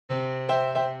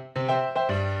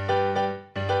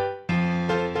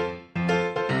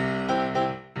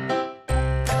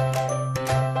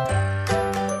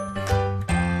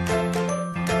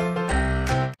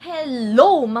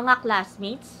mga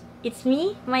classmates. It's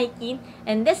me, Mykene,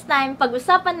 and this time,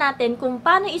 pag-usapan natin kung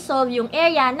paano isolve yung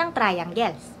area ng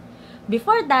triangles.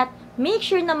 Before that, make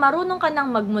sure na marunong ka ng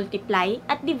mag-multiply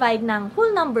at divide ng whole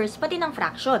numbers pati ng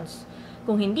fractions.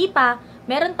 Kung hindi pa,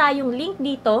 meron tayong link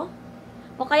dito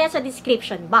o kaya sa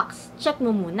description box. Check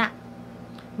mo muna.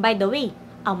 By the way,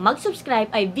 ang mag-subscribe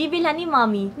ay bibilhan ni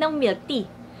Mommy ng milk tea.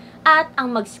 At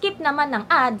ang mag-skip naman ng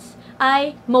ads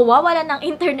ay mawawala ng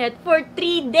internet for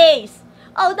 3 days.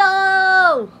 Oh no!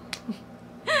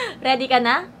 Ready ka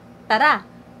na? Tara,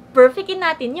 perfectin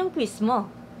natin yung quiz mo.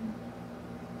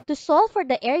 To solve for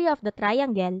the area of the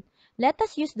triangle, let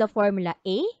us use the formula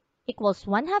A equals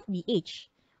 1/2 BH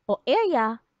o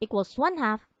area equals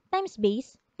 1/2 times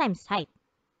base times height.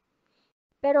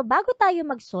 Pero bago tayo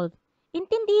mag-solve,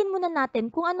 intindihin muna natin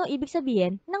kung ano ibig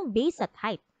sabihin ng base at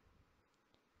height.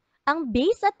 Ang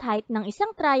base at height ng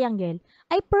isang triangle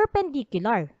ay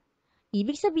perpendicular.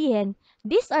 Ibig sabihin,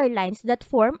 these are lines that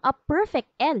form a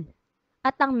perfect L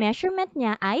at ang measurement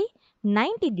niya ay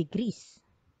 90 degrees.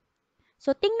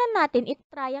 So, tingnan natin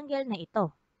itong triangle na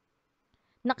ito.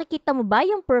 Nakikita mo ba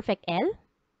yung perfect L?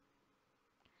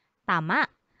 Tama.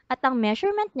 At ang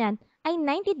measurement niyan ay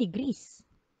 90 degrees.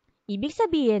 Ibig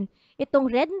sabihin, itong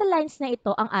red na lines na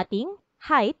ito ang ating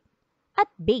height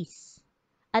at base.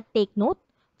 At take note,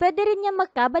 pwede rin niya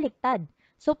magkabaliktad.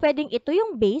 So, pwedeng ito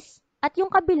yung base at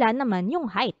yung kabila naman yung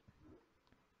height.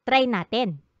 Try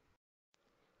natin.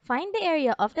 Find the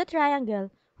area of the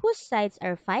triangle whose sides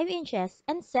are 5 inches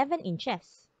and 7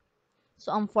 inches.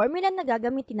 So, ang formula na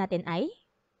gagamitin natin ay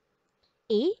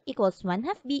A equals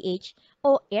 1/2 BH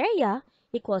o area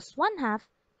equals 1/2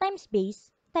 times base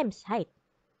times height.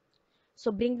 So,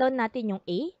 bring down natin yung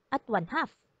A at 1/2.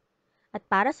 At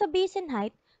para sa base and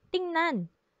height, tingnan.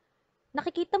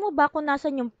 Nakikita mo ba kung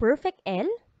nasan yung perfect L?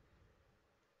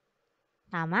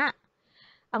 Tama.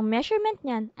 Ang measurement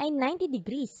niyan ay 90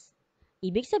 degrees.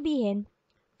 Ibig sabihin,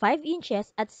 5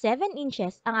 inches at 7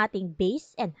 inches ang ating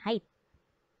base and height.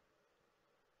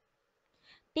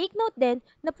 Take note din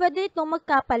na pwede itong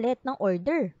magkapalit ng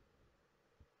order.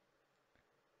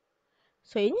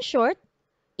 So in short,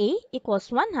 A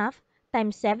equals 1/2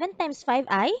 times 7 times 5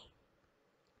 ay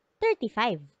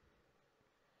 35.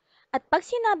 At pag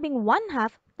sinabing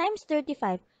 1/2 times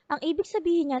 35, ang ibig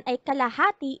sabihin niyan ay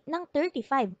kalahati ng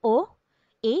 35 o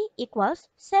A equals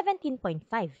 17.5.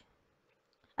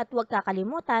 At huwag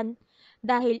kakalimutan,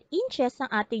 dahil inches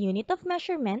ang ating unit of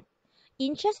measurement,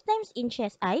 inches times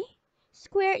inches ay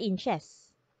square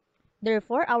inches.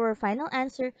 Therefore, our final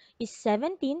answer is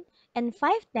 17 and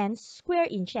 5/10 square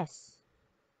inches.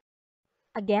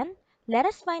 Again, let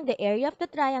us find the area of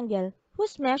the triangle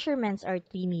whose measurements are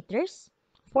 3 meters,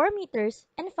 4 meters,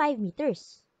 and 5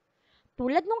 meters.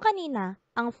 Tulad nung kanina,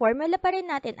 ang formula pa rin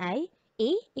natin ay A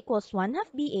equals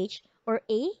 1/2 BH or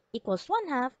A equals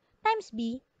 1/2 times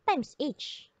B times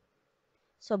H.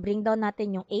 So, bring down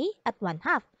natin yung A at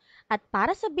 1/2. At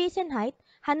para sa base and height,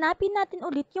 hanapin natin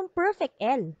ulit yung perfect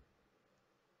L.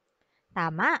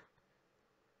 Tama.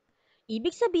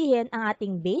 Ibig sabihin, ang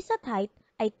ating base at height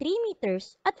ay 3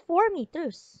 meters at 4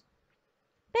 meters.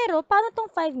 Pero, paano tong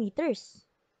 5 meters?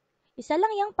 Isa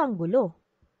lang yung panggulo.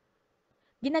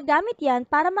 Ginagamit yan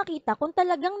para makita kung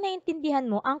talagang naintindihan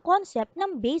mo ang concept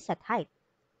ng base at height.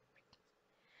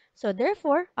 So,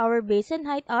 therefore, our base and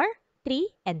height are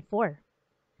 3 and 4.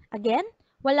 Again,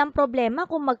 walang problema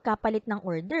kung magkapalit ng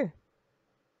order.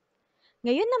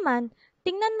 Ngayon naman,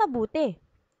 tingnan mabuti.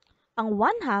 Ang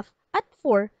 1/2 at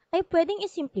 4 ay pwedeng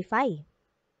isimplify.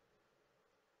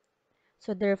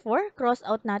 So, therefore, cross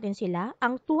out natin sila.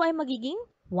 Ang 2 ay magiging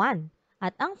 1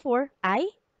 at ang 4 ay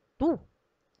 2.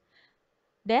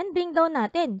 Then, bring down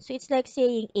natin. So, it's like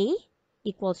saying A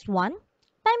equals 1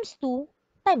 times 2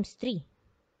 times 3.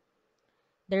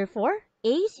 Therefore,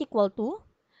 A is equal to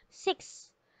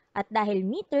 6. At dahil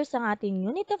meters ang ating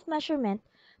unit of measurement,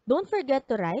 don't forget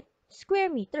to write square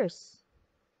meters.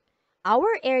 Our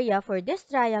area for this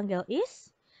triangle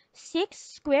is 6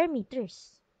 square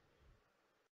meters.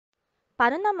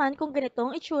 Paano naman kung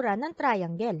ganitong itsura ng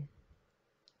triangle?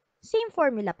 Same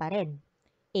formula pa rin.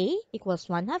 A equals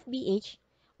 1/2 BH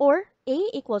or A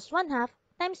equals 1/2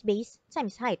 times base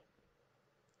times height.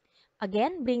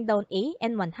 Again, bring down A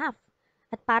and 1/2.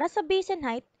 At para sa base and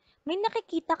height, may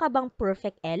nakikita ka bang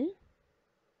perfect L?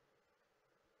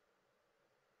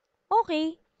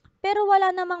 Okay, pero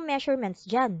wala namang measurements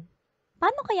dyan.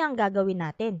 Paano kaya ang gagawin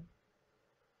natin?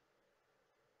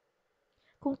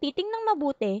 Kung titingnan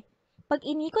mabuti, pag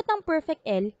inikot ang perfect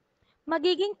L,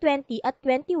 magiging 20 at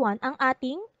 21 ang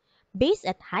ating base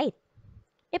at height.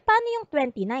 E paano yung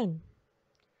 29?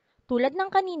 Tulad ng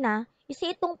kanina,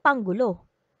 isa itong panggulo.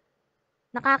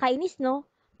 Nakakainis, no?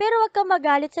 Pero wag kang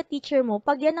magalit sa teacher mo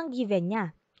pag yan ang given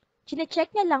niya. Chine-check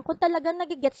niya lang kung talagang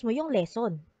nagigets mo yung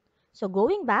lesson. So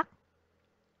going back,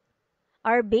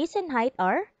 our base and height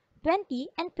are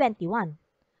 20 and 21.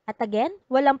 At again,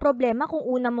 walang problema kung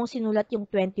una mong sinulat yung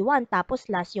 21 tapos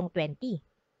last yung 20.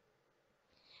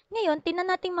 Ngayon,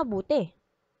 tingnan natin mabuti.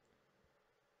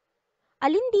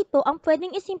 Alin dito ang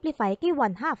pwedeng isimplify kay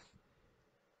 1/2?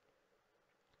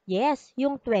 Yes,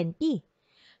 yung 20.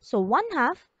 So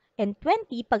 1/2 and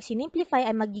 20 pag sinimplify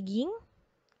ay magiging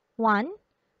 1,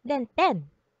 then 10.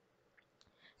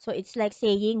 So it's like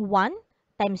saying 1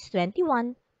 times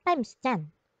 21 times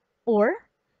 10. Or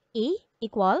A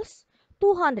equals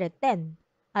 210.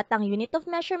 At ang unit of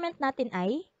measurement natin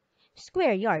ay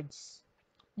square yards.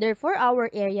 Therefore, our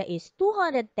area is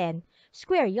 210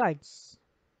 square yards.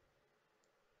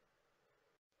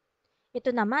 Ito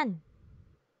naman,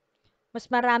 mas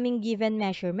maraming given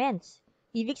measurements.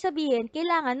 Ibig sabihin,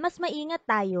 kailangan mas maingat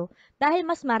tayo dahil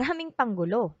mas maraming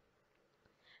panggulo.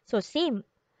 So same,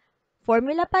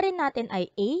 formula pa rin natin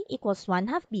ay A equals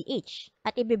 1/2 BH.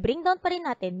 At i-bring down pa rin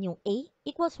natin yung A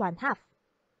equals 1/2.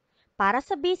 Para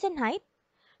sa base and height,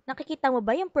 nakikita mo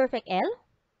ba yung perfect L?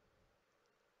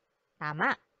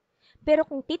 Tama. Pero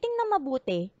kung titingnan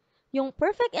mabuti, yung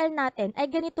perfect L natin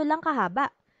ay ganito lang kahaba.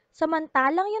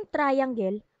 Samantalang yung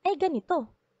triangle ay ganito.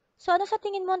 So ano sa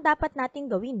tingin mo ang dapat nating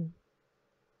gawin?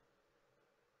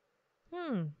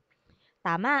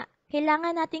 Tama.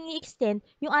 Kailangan nating i-extend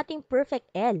yung ating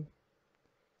perfect L.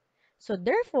 So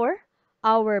therefore,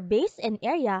 our base and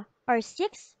area are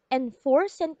 6 and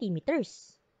 4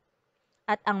 centimeters.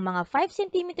 At ang mga 5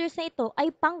 centimeters na ito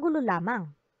ay panggulo lamang.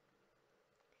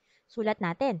 Sulat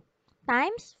natin.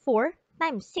 Times 4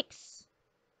 times 6.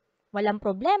 Walang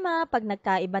problema pag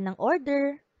nagkaiba ng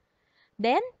order.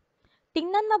 Then,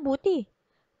 tingnan mabuti.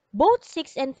 Both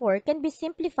 6 and 4 can be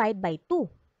simplified by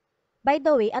 2. By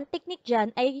the way, ang technique dyan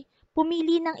ay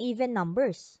pumili ng even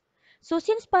numbers. So,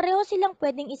 since pareho silang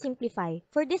pwedeng isimplify,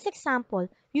 for this example,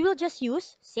 we will just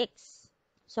use 6.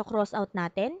 So, cross out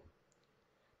natin.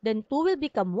 Then, 2 will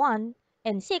become 1,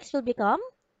 and 6 will become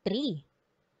 3.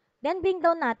 Then, bring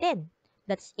down natin.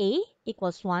 That's A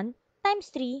equals 1 times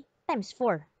 3 times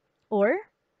 4. Or,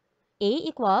 A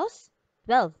equals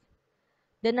 12.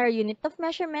 Then, our unit of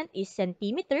measurement is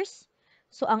centimeters.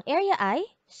 So, ang area ay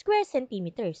square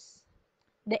centimeters.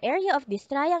 The area of this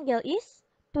triangle is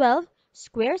 12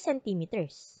 square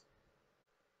centimeters.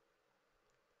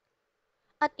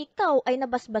 At ikaw ay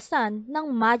nabasbasan ng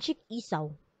magic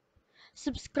isaw.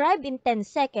 Subscribe in 10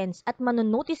 seconds at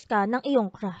manonotice ka ng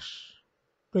iyong crush.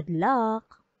 Good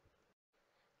luck!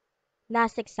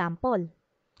 Last example.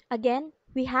 Again,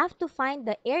 we have to find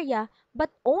the area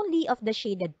but only of the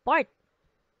shaded part.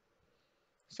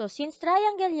 So, since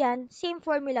triangle yan, same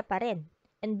formula pa rin.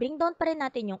 And bring down pa rin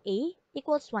natin yung A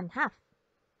equals 1/2.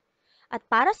 At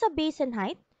para sa base and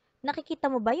height,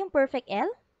 nakikita mo ba yung perfect L?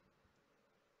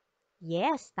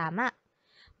 Yes, tama.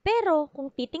 Pero kung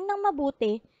titingnan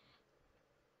mabuti,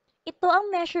 ito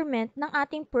ang measurement ng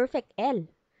ating perfect L.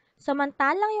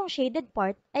 Samantalang yung shaded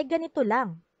part ay ganito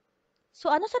lang.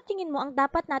 So ano sa tingin mo ang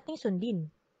dapat nating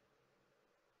sundin?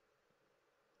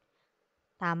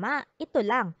 Tama, ito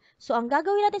lang. So ang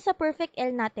gagawin natin sa perfect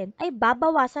L natin ay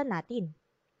babawasan natin.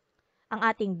 Ang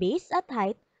ating base at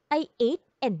height ay 8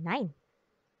 and 9.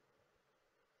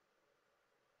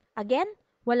 Again,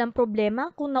 walang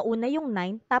problema kung nauna yung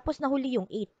 9 tapos nahuli yung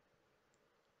 8.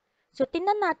 So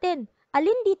tingnan natin,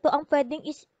 alin dito ang pwedeng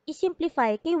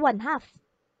isimplify kay 1/2?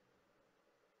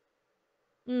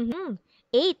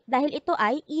 8 dahil ito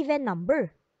ay even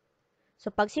number.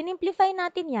 So pag sinimplify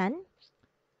natin yan,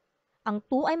 ang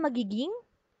 2 ay magiging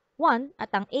 1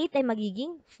 at ang 8 ay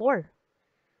magiging 4.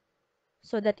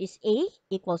 So that is A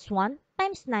equals 1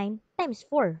 times 9 times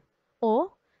 4. O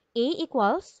A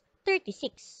equals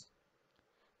 36.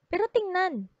 Pero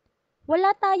tingnan,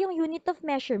 wala tayong unit of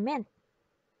measurement.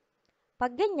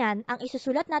 Pag ganyan, ang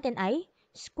isusulat natin ay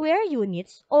square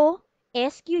units o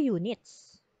SQ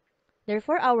units.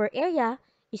 Therefore, our area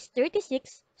is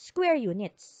 36 square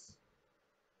units.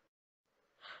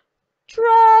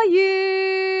 Try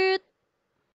it!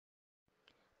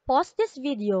 Pause this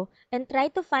video and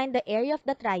try to find the area of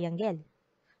the triangle.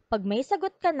 Pag may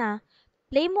sagot ka na,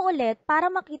 play mo ulit para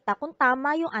makita kung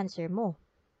tama yung answer mo.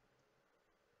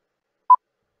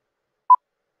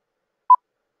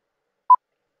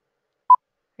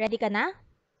 Ready ka na?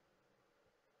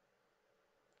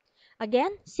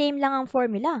 Again, same lang ang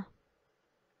formula.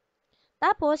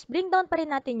 Tapos, bring down pa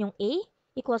rin natin yung A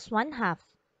equals 1/2.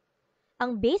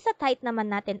 Ang base at height naman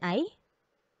natin ay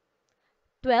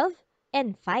 12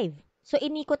 and 5. So,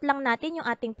 inikot lang natin yung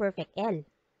ating perfect L.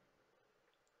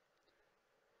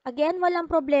 Again, walang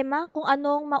problema kung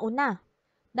anong mauna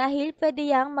dahil pwede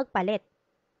yang magpalit.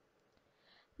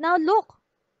 Now look,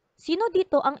 sino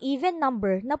dito ang even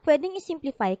number na pwedeng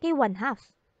isimplify kay 1/2?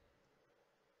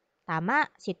 Tama,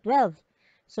 si 12.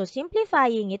 So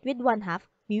simplifying it with 1/2,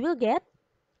 we will get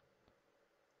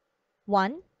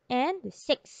 1 and 6.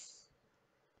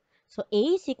 So A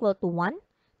is equal to 1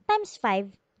 times 5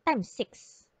 times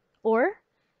 6. Or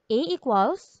A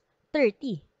equals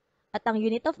 30. At ang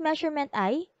unit of measurement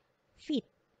ay feet.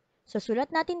 So sulat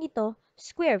natin dito,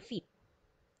 square feet.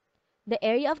 The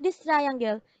area of this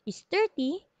triangle is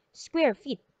 30 square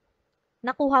feet.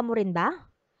 Nakuha mo rin ba?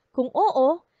 Kung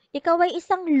oo, ikaw ay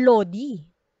isang lodi.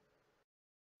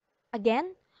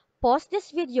 Again, pause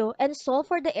this video and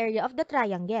solve for the area of the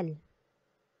triangle.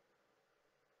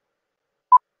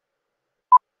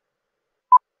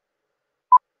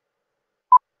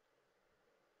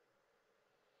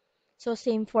 So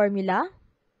same formula.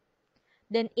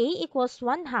 Then A equals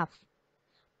 1/2.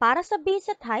 Para sa base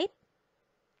at height,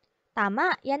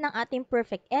 tama, yan ang ating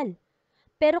perfect L.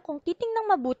 Pero kung titingnan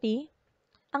mabuti,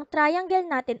 ang triangle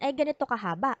natin ay ganito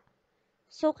kahaba.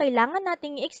 So kailangan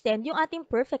nating i-extend yung ating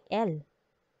perfect L.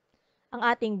 Ang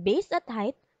ating base at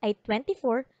height ay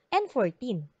 24 and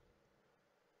 14.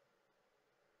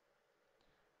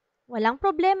 Walang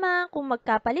problema kung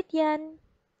magkapalit yan.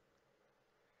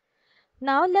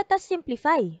 Now, let us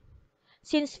simplify.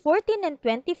 Since 14 and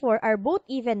 24 are both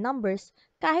even numbers,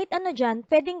 kahit ano dyan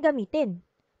pwedeng gamitin.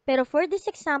 Pero for this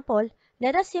example,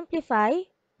 let us simplify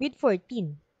with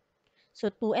 14. So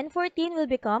 2 and 14 will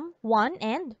become 1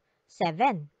 and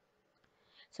 7.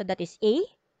 So that is A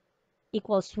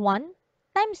equals 1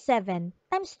 times 7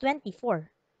 times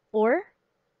 24. Or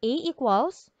A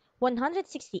equals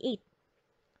 168.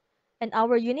 And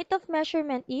our unit of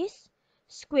measurement is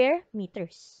square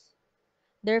meters.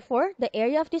 Therefore, the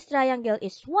area of this triangle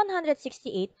is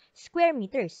 168 square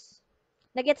meters.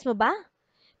 Nagets mo ba?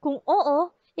 Kung oo,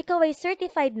 ikaw ay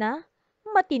certified na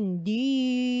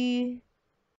matindi.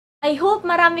 I hope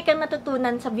marami kang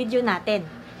natutunan sa video natin.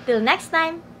 Till next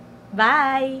time,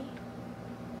 bye!